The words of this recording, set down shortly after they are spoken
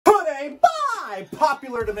By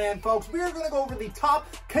popular demand, folks, we are going to go over the top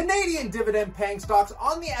Canadian dividend-paying stocks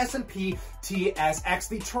on the S&P TSX,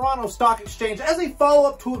 the Toronto Stock Exchange, as a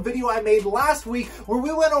follow-up to a video I made last week where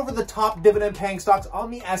we went over the top dividend-paying stocks on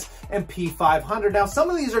the S&P 500. Now, some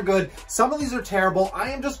of these are good, some of these are terrible. I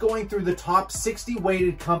am just going through the top 60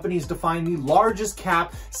 weighted companies to find the largest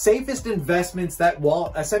cap, safest investments that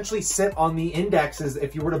will essentially sit on the indexes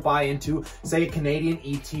if you were to buy into, say, a Canadian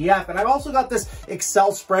ETF. And I've also got this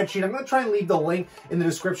Excel spreadsheet. I'm going to try and leave the link in the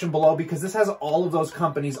description below because this has all of those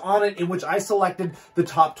companies on it, in which I selected the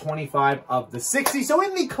top 25 of the 60. So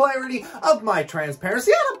in the clarity of my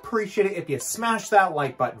transparency, I'd appreciate it if you smash that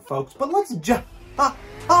like button, folks. But let's just...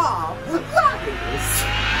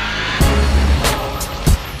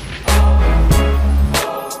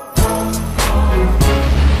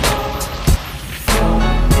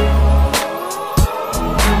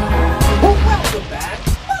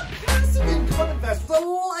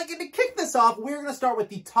 to kick this off, we're going to start with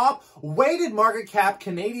the top weighted market cap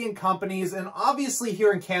Canadian companies. And obviously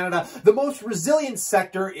here in Canada, the most resilient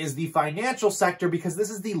sector is the financial sector because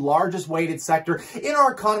this is the largest weighted sector in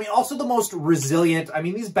our economy. Also the most resilient. I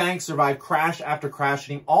mean, these banks survive crash after crash,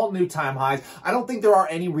 hitting all new time highs. I don't think there are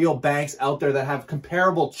any real banks out there that have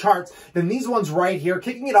comparable charts than these ones right here.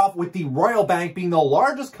 Kicking it off with the Royal Bank being the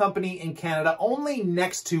largest company in Canada, only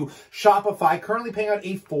next to Shopify, currently paying out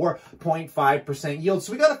a 4.5% yield.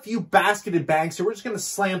 So we got a few basketed banks, so we're just going to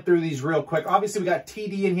slam through these real quick. Obviously, we got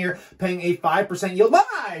TD in here paying a 5% yield.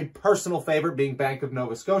 My personal favorite being Bank of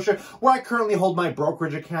Nova Scotia, where I currently hold my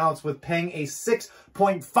brokerage accounts, with paying a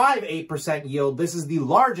 6.58% yield. This is the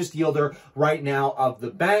largest yielder right now of the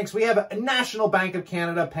banks. We have National Bank of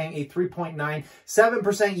Canada paying a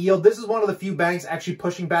 3.97% yield. This is one of the few banks actually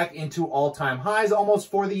pushing back into all-time highs almost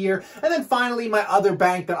for the year. And then finally, my other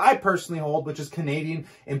bank that I personally hold, which is Canadian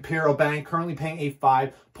Imperial Bank, currently paying a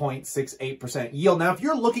 5.68% yield. Now, if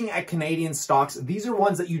you're looking at Canadian stocks, these are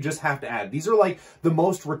ones that you just have to add. These are like the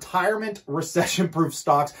most retirement recession-proof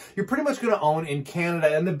stocks you're pretty much going to own in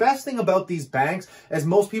Canada. And the best thing about these banks, as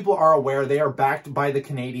most people are aware, they are backed by the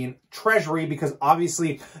Canadian Treasury, because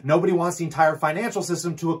obviously nobody wants the entire financial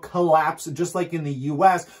system to collapse, just like in the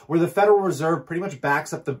US, where the Federal Reserve pretty much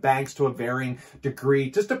backs up the banks to a varying degree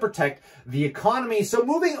just to protect the economy. So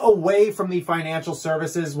moving away from the financial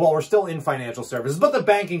services, well, we're still in financial services, but the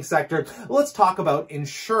banking sector, let's talk about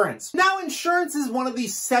insurance. Now, insurance is one of the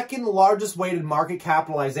second largest weighted market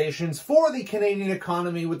capitalizations for the Canadian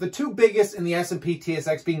economy, with the two biggest in the S&P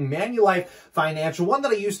TSX being Manulife Financial, one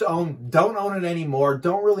that I used to own, don't own it anymore,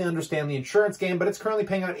 don't really understand the insurance game, but it's currently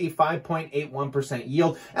paying out a 5.81%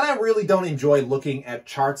 yield. And I really don't enjoy looking at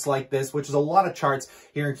charts like this, which is a lot of charts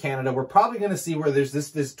here in Canada. We're probably going to see where there's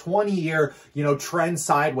this 20-year, trend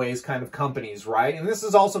sideways kind of companies, right? And this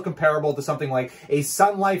is also comparable to something like a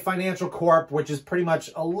Sun Life Financial Corp, which is pretty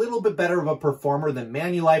much a little bit better of a performer than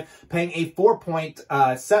Manulife, paying a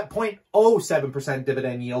 4.07%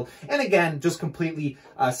 dividend yield. And again, just completely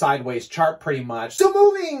sideways chart pretty much. So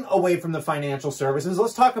moving away from the financial services,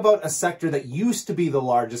 let's talk about a sector that used to be the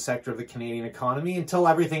largest sector of the Canadian economy until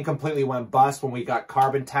everything completely went bust when we got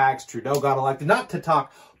carbon tax, Trudeau got elected. Not to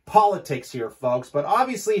talk politics here, folks, but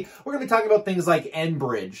obviously we're going to be talking about things like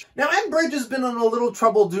Enbridge. Now, Enbridge has been in a little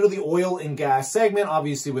trouble due to the oil and gas segment,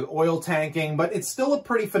 obviously with oil tanking, but it's still a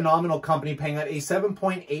pretty phenomenal company paying out a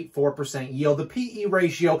 7.84% yield. The PE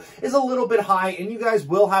ratio is a little bit high, and you guys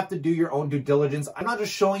will have to do your own due diligence. I'm not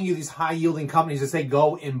just showing you these high-yielding companies to say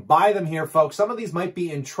go and buy them here, folks. Some of these might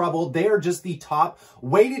be in trouble. They are just the top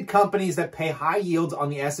weighted companies that pay high yields on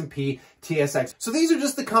the S&P TSX. So these are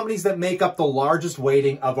just the companies that make up the largest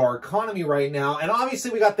weighting of our economy right now. And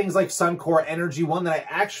obviously we got things like Suncor Energy, one that I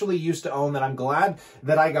actually used to own that I'm glad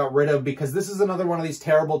that I got rid of, because this is another one of these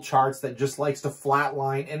terrible charts that just likes to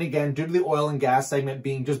flatline. And again, due to the oil and gas segment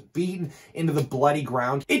being just beaten into the bloody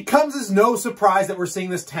ground, it comes as no surprise that we're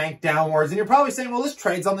seeing this tank downwards. And you're probably saying, well, this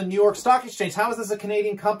trades on the New York Stock Exchange. How is this a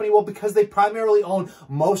Canadian company? Well, because they primarily own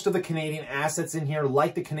most of the Canadian assets in here,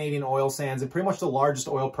 like the Canadian oil sands and pretty much the largest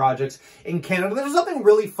oil projects in Canada. There's nothing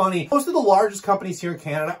really funny. Most of the largest companies here in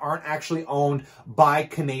Canada aren't actually owned by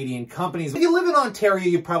Canadian companies. If you live in Ontario,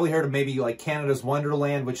 you've probably heard of maybe like Canada's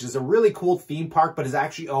Wonderland, which is a really cool theme park, but is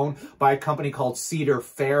actually owned by a company called Cedar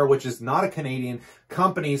Fair, which is not a Canadian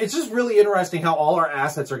companies. It's just really interesting how all our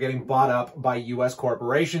assets are getting bought up by U.S.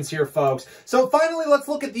 corporations here, folks. So finally, let's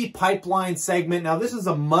look at the pipeline segment. Now, this is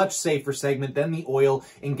a much safer segment than the oil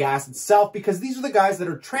and gas itself, because these are the guys that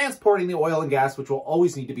are transporting the oil and gas, which will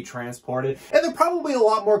always need to be transported. And they're probably a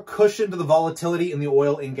lot more cushioned to the volatility in the oil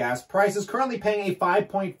oil and gas prices, currently paying a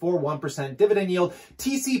 5.41% dividend yield.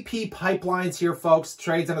 TCP Pipelines here, folks,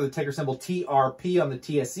 trades under the ticker symbol TRP on the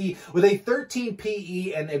TSE with a 13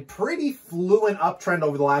 PE and a pretty fluent uptrend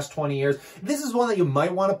over the last 20 years. This is one that you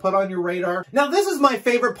might want to put on your radar. Now, this is my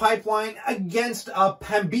favorite pipeline against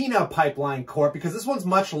Pembina Pipeline Corp, because this one's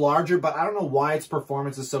much larger, but I don't know why its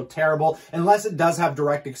performance is so terrible, unless it does have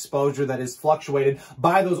direct exposure that is fluctuated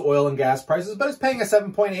by those oil and gas prices, but it's paying a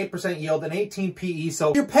 7.8% yield and 18 PE,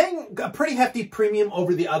 so you're paying a pretty hefty premium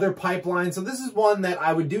over the other pipeline. So this is one that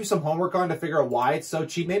I would do some homework on to figure out why it's so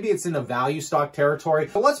cheap. Maybe it's in a value stock territory.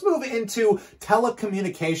 But let's move into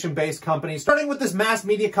telecommunication-based companies, starting with this mass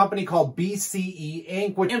media company called BCE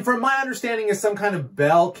Inc., which, and from my understanding, is some kind of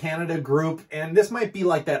Bell Canada group, and this might be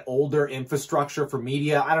like that older infrastructure for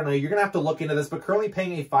media. I don't know. You're going to have to look into this, but currently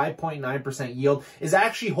paying a 5.9% yield, is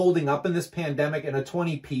actually holding up in this pandemic in a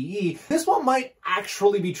 20 PE. This one might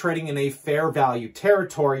actually be trading in a fair value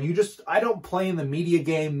territory. I don't play in the media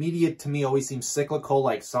game. Media to me always seems cyclical,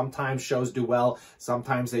 like sometimes shows do well,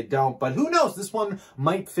 sometimes they don't, but who knows? This one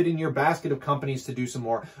might fit in your basket of companies to do some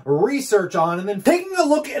more research on. And then taking a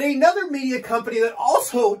look at another media company that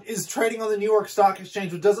also is trading on the New York Stock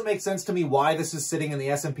Exchange, which doesn't make sense to me why this is sitting in the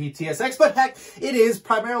S&P TSX, but heck, it is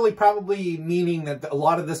primarily probably meaning that a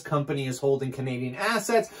lot of this company is holding Canadian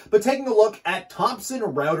assets. But taking a look at Thomson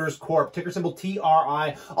Reuters Corp, ticker symbol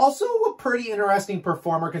TRI, also a pretty interesting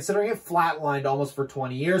performer considering it flatlined almost for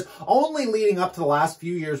 20 years, only leading up to the last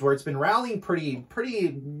few years where it's been rallying pretty,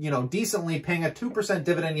 decently, paying a 2%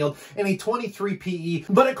 dividend yield and a 23 PE.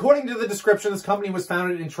 But according to the description, this company was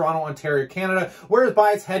founded in Toronto, Ontario, Canada, whereas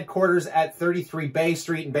by its headquarters at 33 Bay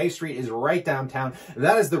Street, and Bay Street is right downtown.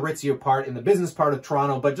 That is the ritzier part in the business part of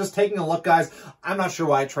Toronto. But just taking a look, guys, I'm not sure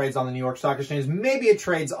why it trades on the New York Stock Exchange. Maybe it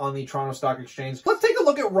trades on the Toronto Stock Exchange. Let's take a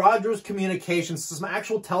look at Rogers Communications, some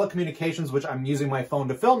actual telecommunications, which I'm using my phone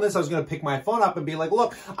to film this. I was going to pick my phone up and be like,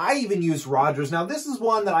 look, I even use Rogers. Now, this is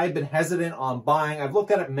one that I've been hesitant on buying. I've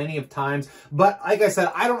looked at it many of times, but like I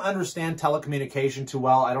said, I don't understand telecommunication too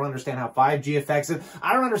well. I don't understand how 5G affects it.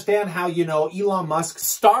 I don't understand how, Elon Musk's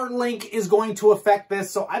Starlink is going to affect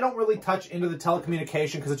this. So I don't really touch into the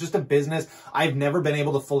telecommunication because it's just a business I've never been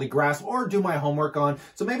able to fully grasp or do my homework on.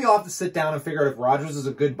 So maybe I'll have to sit down and figure out if Rogers is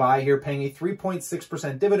a good buy here, paying a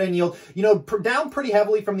 3.6% dividend yield, down pretty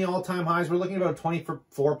heavily from the all-time highs. We're looking at about a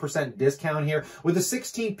 24% discount here with a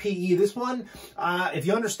 16 PE. This one, if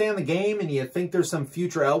you understand the game and you think there's some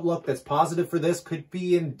future outlook that's positive for this, could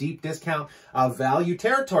be in deep discount value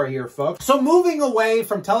territory here, folks. So moving away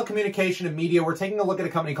from telecommunication and media, we're taking a look at a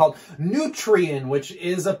company called Nutrien, which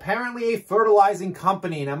is apparently a fertilizing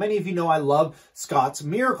company. Now, many of you know I love Scott's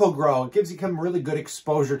Miracle-Gro. It gives you some really good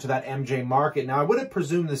exposure to that MJ market. Now, I would have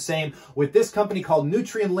presumed the same with this company called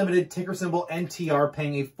Nutrien Limited, ticker symbol NTR,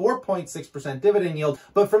 paying a 4.6% dividend yield.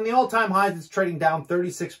 But from the all-time highs, it's trading down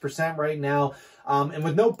 36% right now. And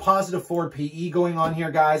with no positive forward PE going on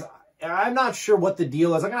here, guys, I'm not sure what the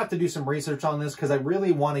deal is. I'm going to have to do some research on this because I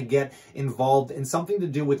really want to get involved in something to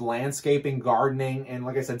do with landscaping, gardening. And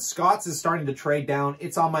like I said, Scott's is starting to trade down.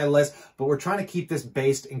 It's on my list, but we're trying to keep this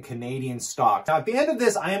based in Canadian stocks. Now, at the end of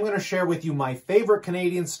this, I am going to share with you my favorite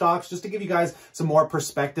Canadian stocks just to give you guys some more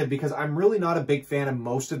perspective because I'm really not a big fan of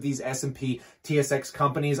most of these S&P TSX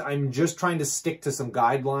companies. I'm just trying to stick to some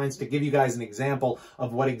guidelines to give you guys an example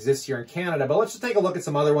of what exists here in Canada. But let's just take a look at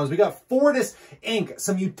some other ones. We got Fortis Inc.,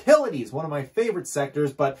 some utilities, one of my favorite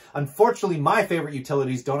sectors, but unfortunately my favorite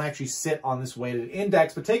utilities don't actually sit on this weighted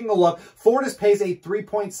index. But taking a look, Fortis pays a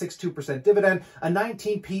 3.62% dividend, a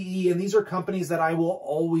 19 PE, and these are companies that I will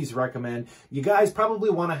always recommend you guys probably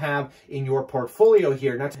want to have in your portfolio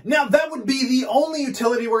here. Now that would be the only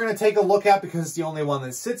utility we're going to take a look at because it's the only one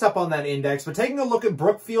that sits up on that index. But taking a look at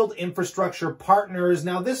Brookfield Infrastructure Partners,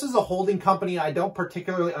 now this is a holding company I don't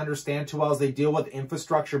particularly understand too well as they deal with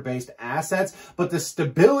infrastructure-based assets, but the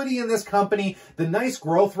stability in this company, the nice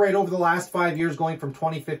growth rate over the last 5 years going from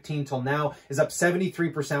 2015 till now is up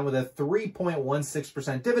 73% with a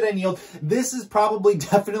 3.16% dividend yield. This is probably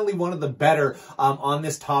definitely one of the better on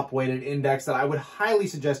this top weighted index that I would highly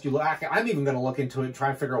suggest you look. I'm even going to look into it and try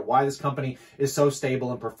and figure out why this company is so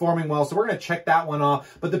stable and performing well. So we're going to check that one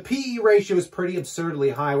off. But the PE ratio is pretty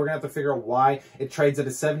absurdly high. We're going to have to figure out why it trades at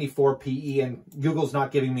a 74 PE, and Google's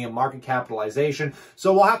not giving me a market capitalization.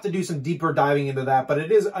 So we'll have to do some deeper diving into that. But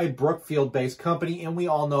it is a Brookfield-based company, and we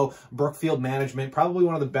all know Brookfield Management, probably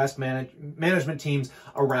one of the best management teams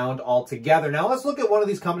around altogether. Now, let's look at one of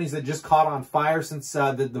these companies that just caught on fire since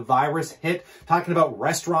the virus hit, talking about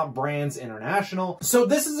Restaurant Brands International. So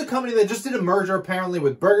this is a company that just did a merger apparently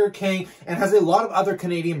with Burger King and has a lot of other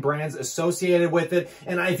Canadian brands associated with it.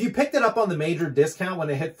 And if you picked it up on the major discount when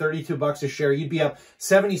it hit $32 a share, you'd be up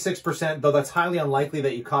 76%, though that's highly unlikely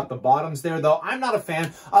that you caught the bottoms there. Though I'm not a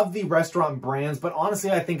fan of the restaurant brands, but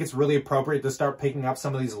honestly, I think it's really appropriate to start picking up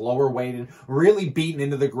some of these lower weighted, really beaten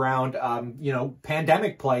into the ground,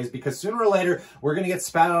 pandemic plays, because sooner or later, we're going to get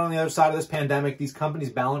spat out on the other side of this pandemic. These companies'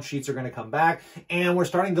 balance sheets are going to come back, and we're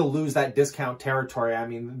starting to lose that discount territory. I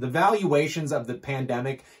mean, the valuations of the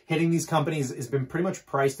pandemic hitting these companies has been pretty much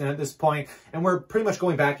priced in at this point, and we're pretty much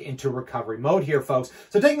going back into recovery mode here, folks.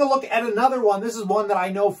 So taking a look at another one, this is one that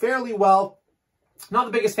I know fairly well. Not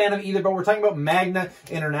the biggest fan of either, but we're talking about Magna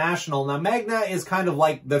International. Now, Magna is kind of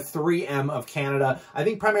like the 3M of Canada. I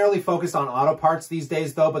think primarily focused on auto parts these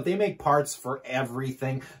days, though, but they make parts for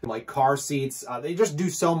everything, like car seats. They just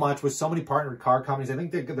do so much with so many partnered car companies. I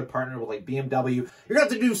think they're partnered with like BMW. You're going to have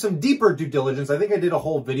to do some deeper due diligence. I think I did a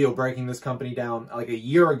whole video breaking this company down like a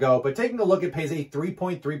year ago, but taking a look, it pays a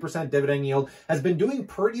 3.3% dividend yield, has been doing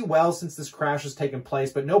pretty well since this crash has taken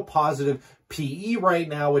place, but no positive PE right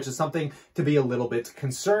now, which is something to be a little bit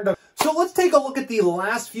concerned of. So let's take a look at the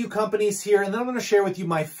last few companies here, and then I'm going to share with you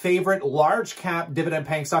my favorite large cap dividend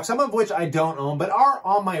paying stocks, some of which I don't own, but are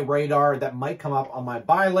on my radar that might come up on my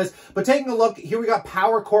buy list. But taking a look, here we got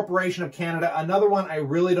Power Corporation of Canada, another one I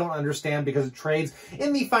really don't understand because it trades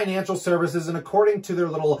in the financial services, and according to their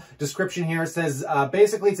little description here, it says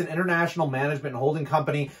basically it's an international management and holding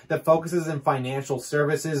company that focuses in financial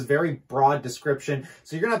services. Very broad description.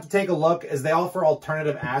 So you're going to have to take a look as they offer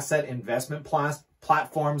alternative asset investment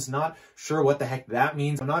platforms. Not sure what the heck that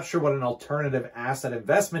means. I'm not sure what an alternative asset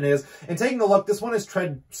investment is. And taking a look, this one has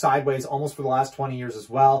tread sideways almost for the last 20 years as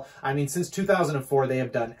well. I mean, since 2004, they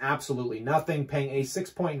have done absolutely nothing, paying a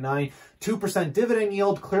 6.92% dividend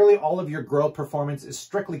yield. Clearly, all of your growth performance is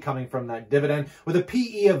strictly coming from that dividend with a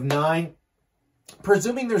PE of 9.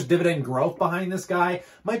 Presuming there's dividend growth behind this guy,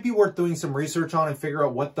 might be worth doing some research on and figure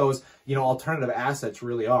out what those, alternative assets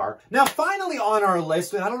really are. Now, finally on our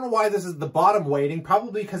list, and I don't know why this is the bottom weighting,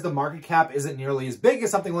 probably because the market cap isn't nearly as big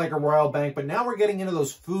as something like a Royal Bank, but now we're getting into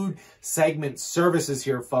those food segment services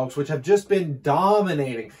here, folks, which have just been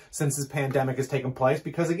dominating since this pandemic has taken place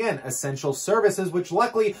because, again, essential services, which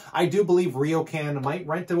luckily I do believe RioCan might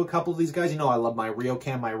rent to a couple of these guys. I love my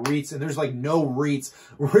RioCan, my REITs, and there's like no REITs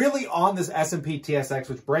really on this S&P TSX,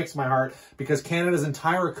 which breaks my heart because Canada's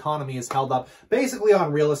entire economy is held up basically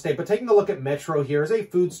on real estate. But taking a look at Metro here is a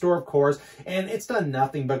food store, of course, and it's done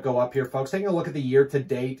nothing but go up here, folks. Taking a look at the year to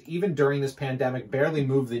date, even during this pandemic, barely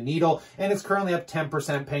moved the needle, and it's currently up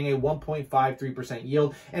 10%, paying a 1.53%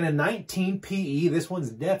 yield and a 19 PE. This one's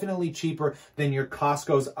definitely cheaper than your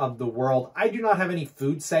Costco's of the world. I do not have any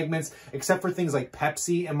food segments except for things like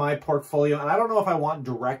Pepsi in my portfolio, and I don't know if I want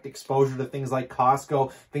direct exposure to things like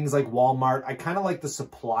Costco, things like Walmart. I kind of like the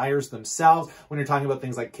suppliers themselves when you're talking about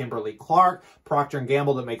things like Kimberly-Clark, Procter &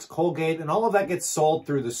 Gamble that makes Colgate, and all of that gets sold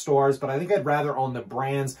through the stores, but I think I'd rather own the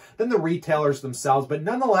brands than the retailers themselves. But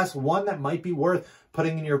nonetheless, one that might be worth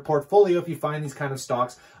putting in your portfolio if you find these kind of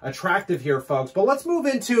stocks attractive here, folks. But let's move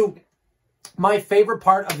into my favorite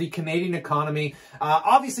part of the Canadian economy.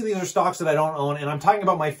 Obviously, these are stocks that I don't own, and I'm talking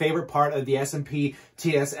about my favorite part of the S&P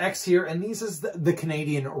TSX here, and these is the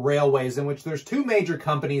Canadian railways, in which there's two major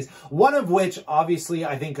companies, one of which, obviously,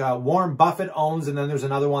 I think Warren Buffett owns, and then there's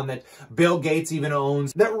another one that Bill Gates even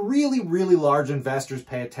owns, that really, really large investors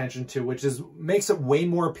pay attention to, which makes it way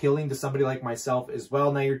more appealing to somebody like myself as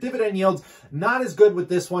well. Now, your dividend yields, not as good with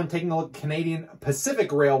this one. Taking a look at Canadian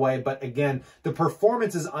Pacific Railway, but again, the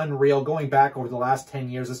performance is unreal. Going back over the last 10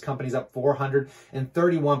 years, this company's up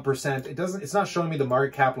 431%. It's not showing me the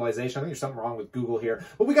market capitalization. I think there's something wrong with Google here.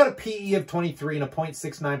 But we got a PE of 23 and a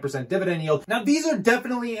 0.69% dividend yield. Now, these are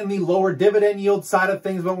definitely in the lower dividend yield side of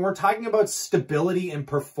things, but when we're talking about stability and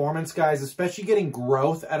performance, guys, especially getting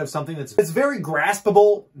growth out of something that's very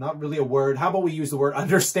graspable, not really a word. How about we use the word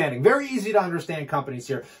understanding? Very easy to understand companies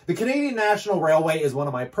here. The Canadian National Railway is one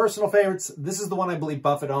of my personal favorites. This is the one I believe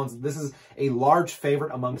Buffett owns. This is a large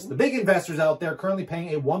favorite amongst the big investors out there, currently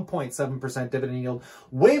paying a 1.7% dividend yield.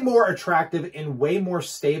 Way more attractive and way more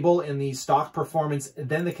stable in the stock performance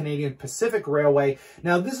than the Canadian Pacific Railway.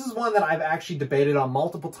 Now, this is one that I've actually debated on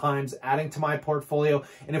multiple times, adding to my portfolio.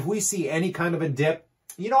 And if we see any kind of a dip,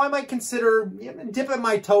 you know, I might consider dipping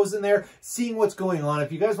my toes in there, seeing what's going on.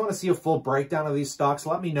 If you guys want to see a full breakdown of these stocks,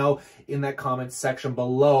 let me know in that comment section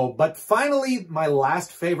below. But finally, my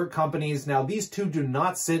last favorite companies. Now, these two do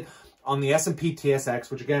not sit on the S&P TSX,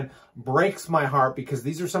 which again breaks my heart because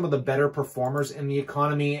these are some of the better performers in the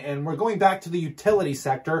economy. And we're going back to the utility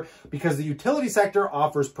sector because the utility sector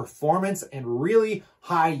offers performance and really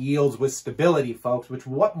high yields with stability, folks, which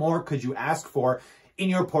what more could you ask for in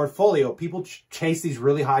your portfolio? People chase these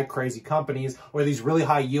really high crazy companies or these really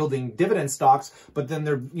high yielding dividend stocks, but then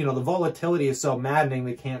they're, you know, the volatility is so maddening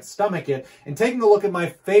they can't stomach it. And taking a look at my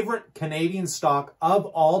favorite Canadian stock of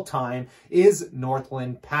all time is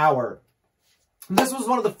Northland Power. This was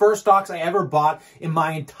one of the first stocks I ever bought in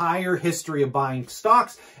my entire history of buying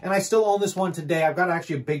stocks, and I still own this one today. I've got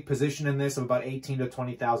actually a big position in this of about 18 to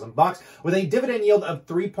 20,000 bucks with a dividend yield of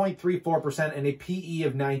 3.34% and a PE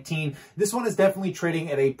of 19. This one is definitely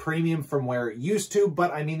trading at a premium from where it used to,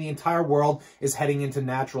 but I mean the entire world is heading into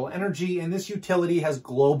natural energy, and this utility has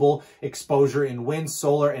global exposure in wind,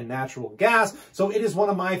 solar, and natural gas. So it is one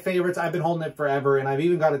of my favorites. I've been holding it forever, and I've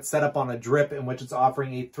even got it set up on a drip in which it's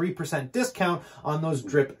offering a 3% discount on those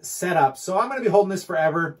drip setups. So I'm going to be holding this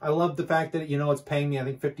forever. I love the fact that, you know, it's paying me, I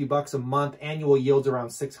think, 50 bucks a month. Annual yields around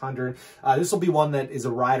 600. This will be one that is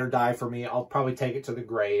a ride or die for me. I'll probably take it to the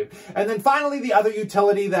grave. And then finally, the other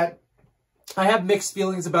utility that I have mixed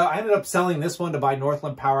feelings about. I ended up selling this one to buy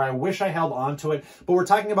Northland Power. I wish I held on to it, but we're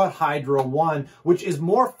talking about Hydro One, which is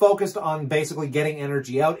more focused on basically getting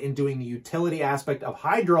energy out and doing the utility aspect of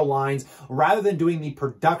hydro lines rather than doing the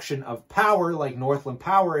production of power like Northland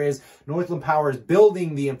Power is. Northland Power is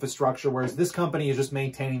building the infrastructure, whereas this company is just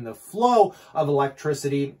maintaining the flow of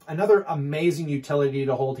electricity. Another amazing utility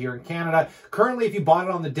to hold here in Canada. Currently, if you bought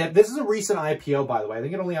it on the dip, this is a recent IPO, by the way. I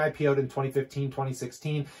think it only IPO'd in 2015,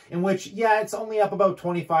 2016, in which, yeah, it's only up about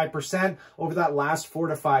 25% over that last 4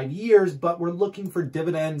 to 5 years, but we're looking for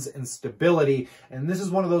dividends and stability. And this is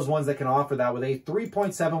one of those ones that can offer that with a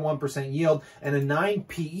 3.71% yield and a 9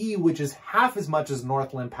 PE, which is half as much as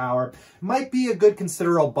Northland Power. Might be a good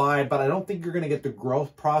considerable buy, but I don't think you're going to get the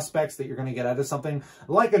growth prospects that you're going to get out of something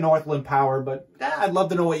like a Northland Power. But I'd love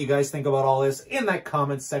to know what you guys think about all this in that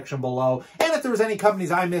comments section below. And if there was any companies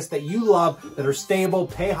I missed that you love that are stable,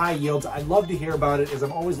 pay high yields, I'd love to hear about it, as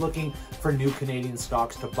I'm always looking for new Canadian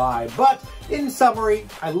stocks to buy. But in summary,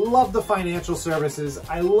 I love the financial services,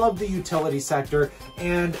 I love the utility sector,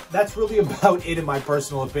 and that's really about it in my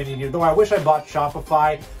personal opinion here. Though I wish I bought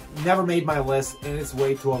Shopify, never made my list, and it's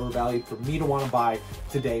way too overvalued for me to want to buy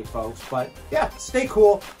today, folks. But yeah, stay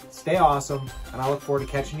cool, stay awesome, and I look forward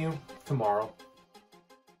to catching you tomorrow.